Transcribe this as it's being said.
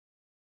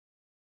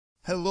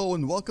Hello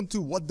and welcome to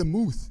What the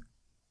Mooth.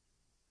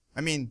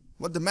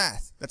 What the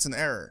Math. That's an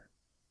error.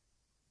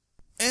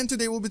 And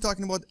today we'll be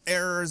talking about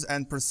errors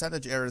and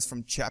percentage errors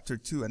from Chapter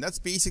 2. And that's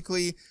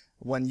basically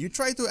when you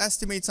try to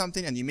estimate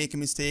something and you make a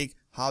mistake,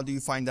 how do you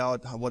find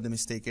out what the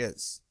mistake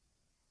is?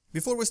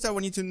 Before we start,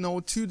 we need to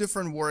know two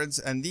different words,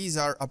 and these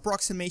are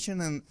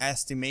approximation and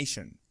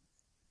estimation.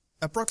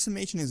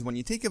 Approximation is when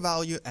you take a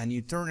value and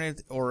you turn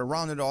it or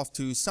round it off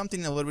to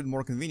something a little bit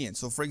more convenient.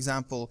 So for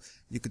example,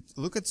 you could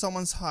look at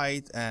someone's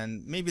height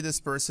and maybe this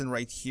person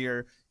right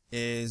here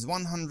is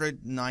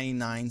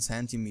 199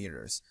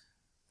 centimeters.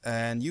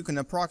 And you can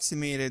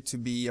approximate it to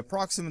be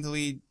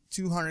approximately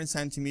 200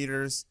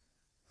 centimeters,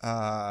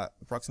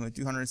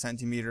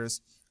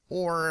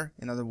 or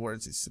in other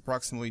words, it's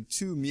approximately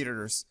 2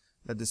 meters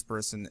that this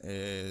person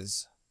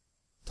is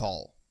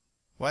tall.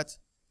 What?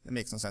 That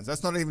makes no sense.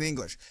 That's not even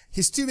English.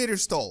 He's 2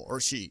 meters tall,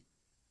 or she.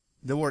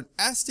 The word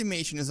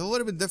estimation is a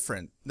little bit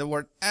different. The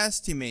word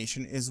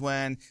estimation is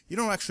when you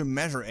don't actually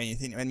measure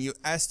anything and you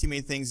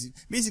estimate things.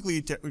 Basically,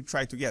 you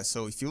try to guess.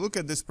 So if you look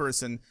at this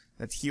person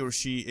that he or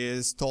she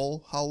is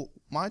tall, how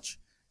much?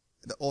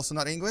 Also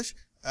not English.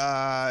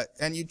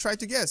 And you try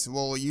to guess.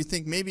 Well, you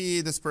think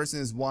maybe this person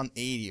is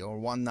 180 or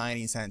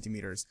 190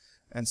 centimeters.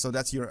 And so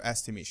that's your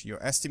estimation.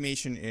 Your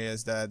estimation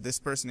is that this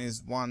person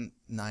is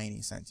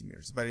 190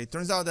 centimeters. But it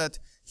turns out that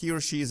he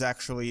or she is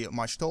actually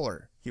much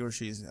taller. He or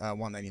she is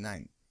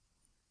 199.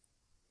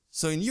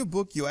 So in your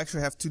book, you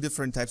actually have two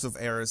different types of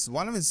errors.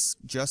 One of them is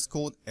just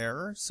called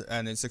errors,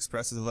 and it's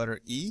expressed as the letter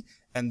E.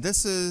 And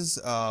this is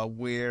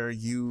where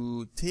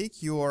you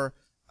take your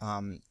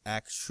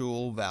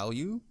actual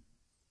value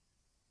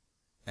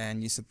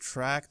and you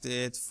subtract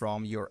it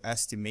from your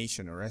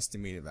estimation or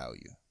estimated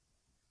value.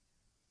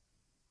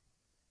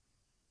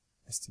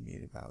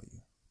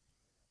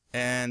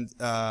 And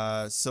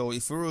so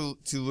if we were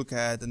to look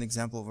at an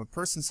example of a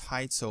person's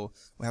height, so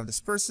we have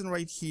this person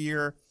right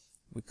here.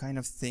 We kind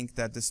of think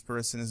that this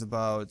person is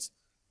about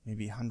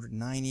maybe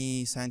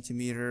 190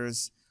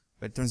 centimeters,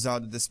 but it turns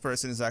out that this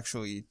person is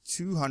actually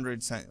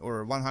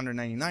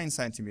 199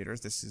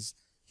 centimeters. This is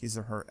his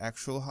or her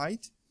actual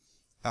height.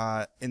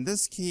 In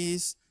this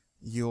case,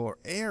 your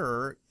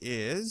error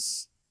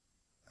is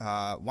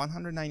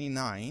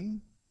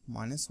 199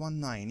 minus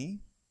 190.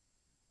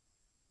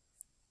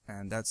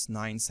 And that's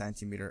 9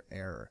 centimeter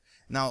error.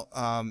 Now,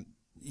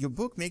 your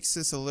book makes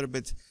this a little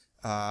bit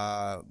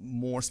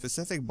more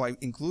specific by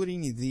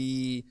including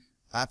the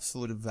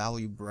absolute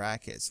value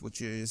brackets,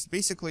 which is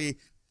basically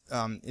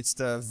it's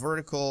the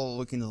vertical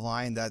looking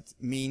line that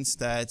means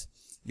that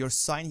your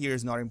sign here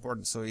is not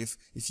important. So if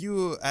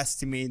you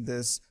estimate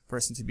this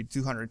person to be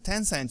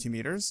 210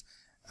 centimeters,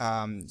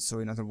 so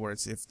in other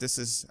words, if this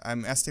is,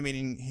 I'm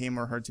estimating him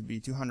or her to be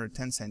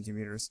 210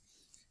 centimeters,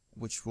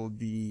 which will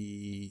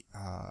be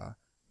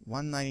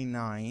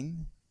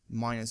 199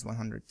 minus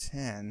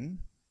 110.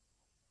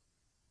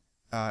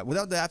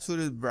 Without the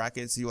absolute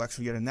brackets, you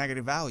actually get a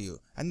negative value.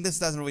 And this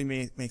doesn't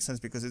really make sense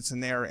because it's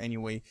an error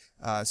anyway.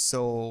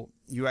 So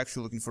you're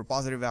actually looking for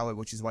positive value,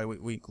 which is why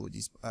we include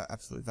these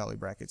absolute value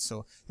brackets.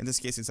 So in this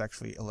case, it's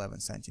actually 11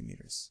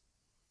 centimeters.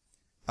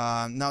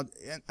 Now,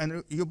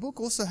 and your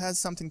book also has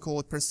something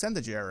called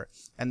percentage error.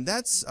 And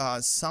that's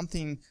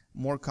something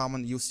more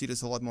common. You'll see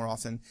this a lot more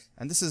often.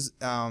 And this is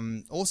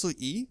also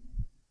E.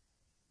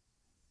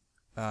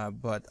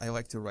 But I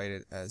like to write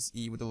it as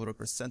E with a little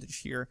percentage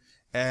here.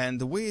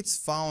 And the way it's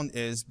found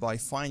is by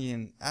finding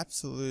an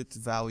absolute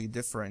value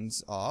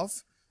difference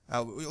of,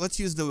 let's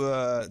use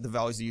the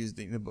values used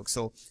in the book.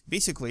 So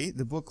basically,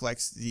 the book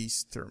likes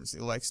these terms.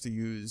 It likes to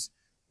use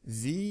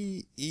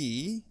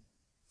VE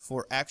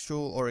for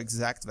actual or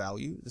exact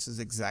value. This is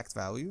exact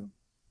value.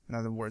 In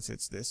other words,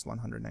 it's this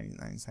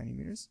 199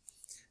 centimeters.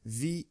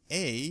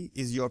 VA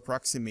is your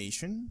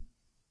approximation.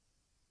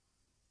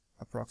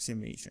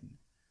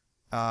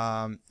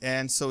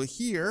 And so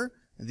here,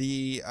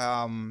 the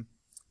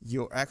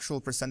your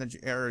actual percentage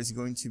error is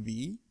going to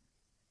be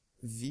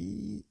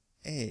VA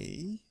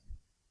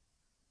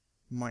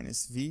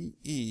minus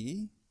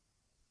VE,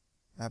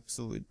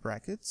 absolute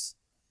brackets,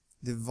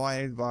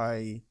 divided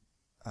by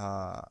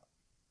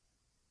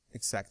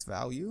exact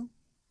value,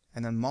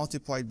 and then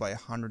multiplied by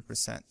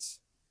 100%.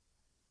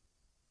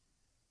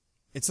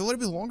 It's a little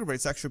bit longer, but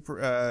it's actually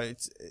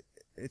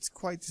it's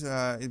quite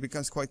it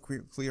becomes quite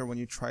clear when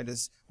you try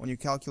this, when you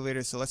calculate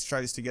it. So let's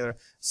try this together.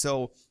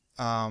 So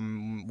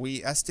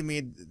we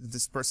estimate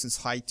this person's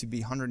height to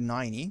be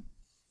 190.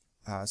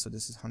 So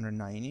this is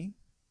 190.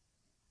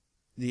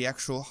 The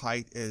actual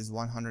height is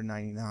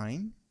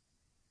 199,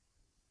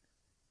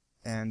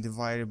 and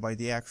divided by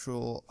the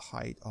actual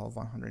height of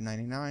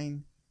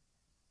 199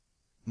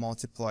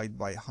 multiplied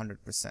by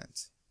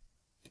 100%.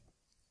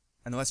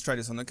 And let's try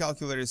this on the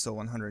calculator. So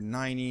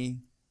 190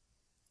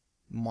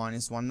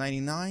 minus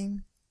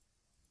 199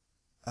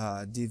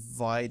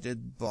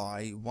 divided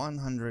by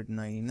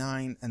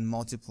 199 and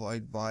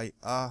multiplied by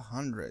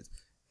 100.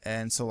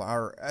 And so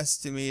our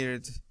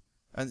estimated,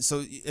 and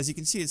so as you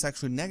can see, it's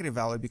actually negative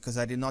value because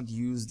I did not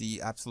use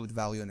the absolute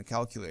value in the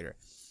calculator.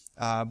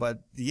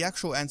 but the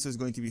actual answer is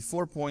going to be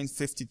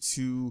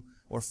 4.52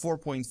 or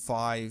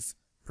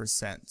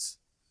 4.5%.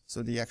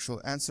 So the actual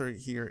answer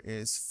here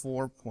is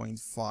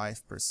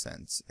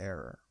 4.5%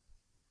 error.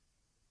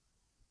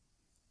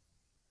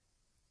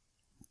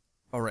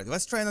 Alright,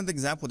 let's try another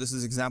example. This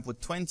is example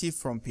 20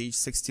 from page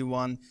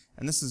 61,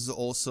 and this is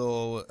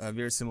also a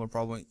very similar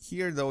problem.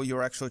 Here though,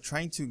 you're actually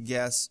trying to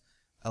guess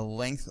a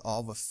length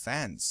of a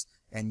fence,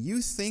 and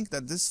you think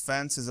that this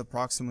fence is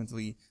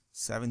approximately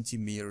 70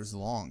 meters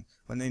long,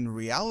 when in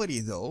reality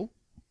though,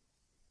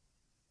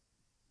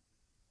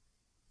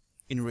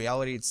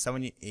 it's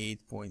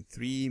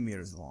 78.3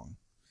 meters long.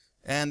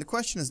 And the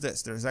question is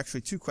this. There's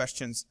actually two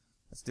questions.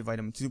 Let's divide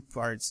them into two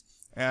parts.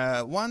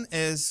 One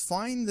is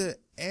find the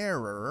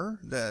error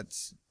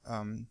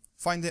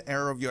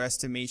of your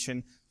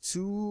estimation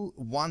to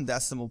 1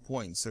 decimal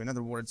point. So in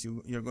other words,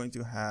 you're going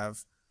to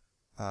have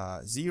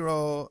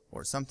 0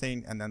 or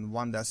something and then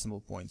 1 decimal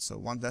point. So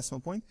 1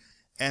 decimal point.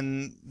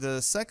 And the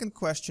second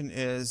question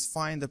is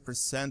find the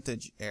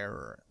percentage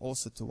error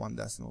also to 1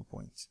 decimal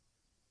point.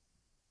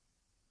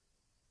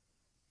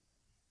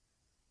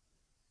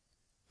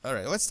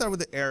 Alright, let's start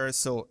with the error.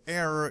 So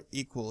error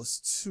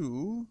equals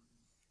to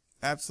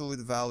absolute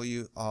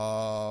value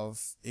of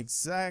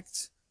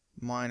exact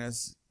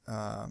minus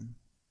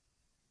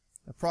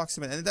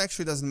approximate. And it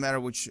actually doesn't matter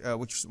which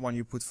one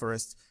you put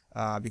first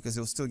because it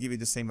will still give you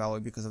the same value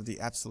because of the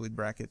absolute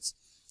brackets.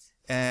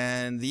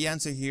 And the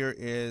answer here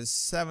is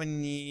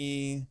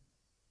 70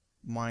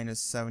 minus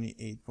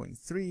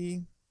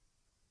 78.3.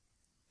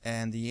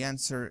 And the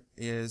answer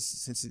is,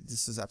 since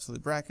this is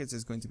absolute brackets,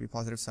 is going to be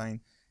positive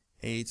sign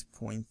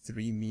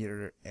 8.3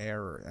 meter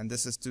error, and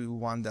this is to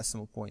 1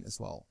 decimal point as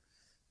well.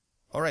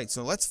 Alright,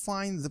 so let's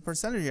find the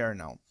percentage error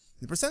now.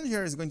 The percentage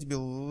error is going to be a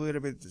little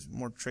bit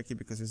more tricky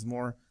because there's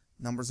more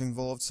numbers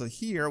involved. So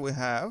here we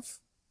have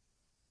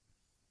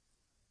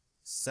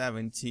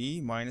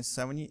 70 minus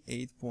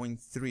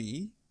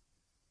 78.3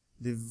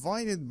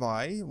 divided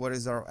by, what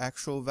is our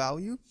actual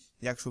value?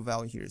 The actual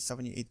value here is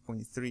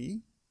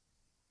 78.3,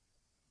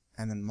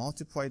 and then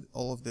multiplied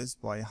all of this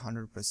by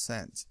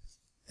 100%.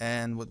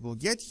 And what we'll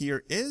get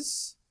here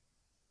is,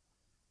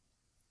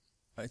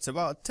 it's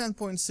about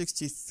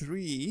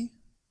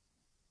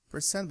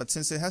 10.63%, but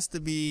since it has to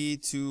be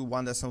to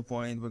 1 decimal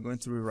point, we're going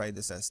to rewrite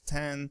this as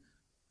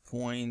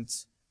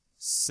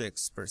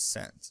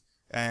 10.6%.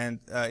 And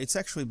it's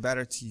actually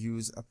better to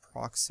use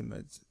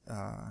approximate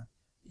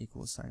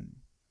equal sign,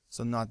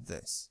 so not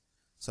this.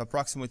 So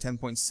approximately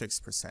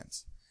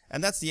 10.6%.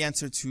 And that's the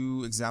answer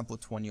to example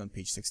 20 on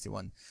page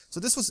 61.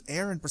 So this was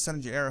error and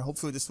percentage error.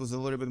 Hopefully this was a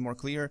little bit more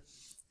clear.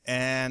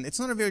 And it's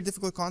not a very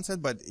difficult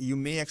concept, but you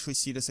may actually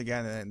see this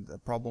again, and the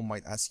problem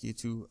might ask you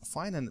to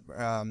find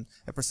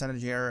a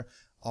percentage error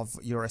of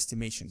your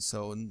estimation.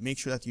 So make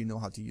sure that you know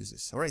how to use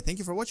this. All right, thank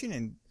you for watching,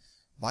 and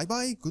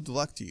bye-bye. Good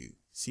luck to you.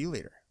 See you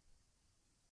later.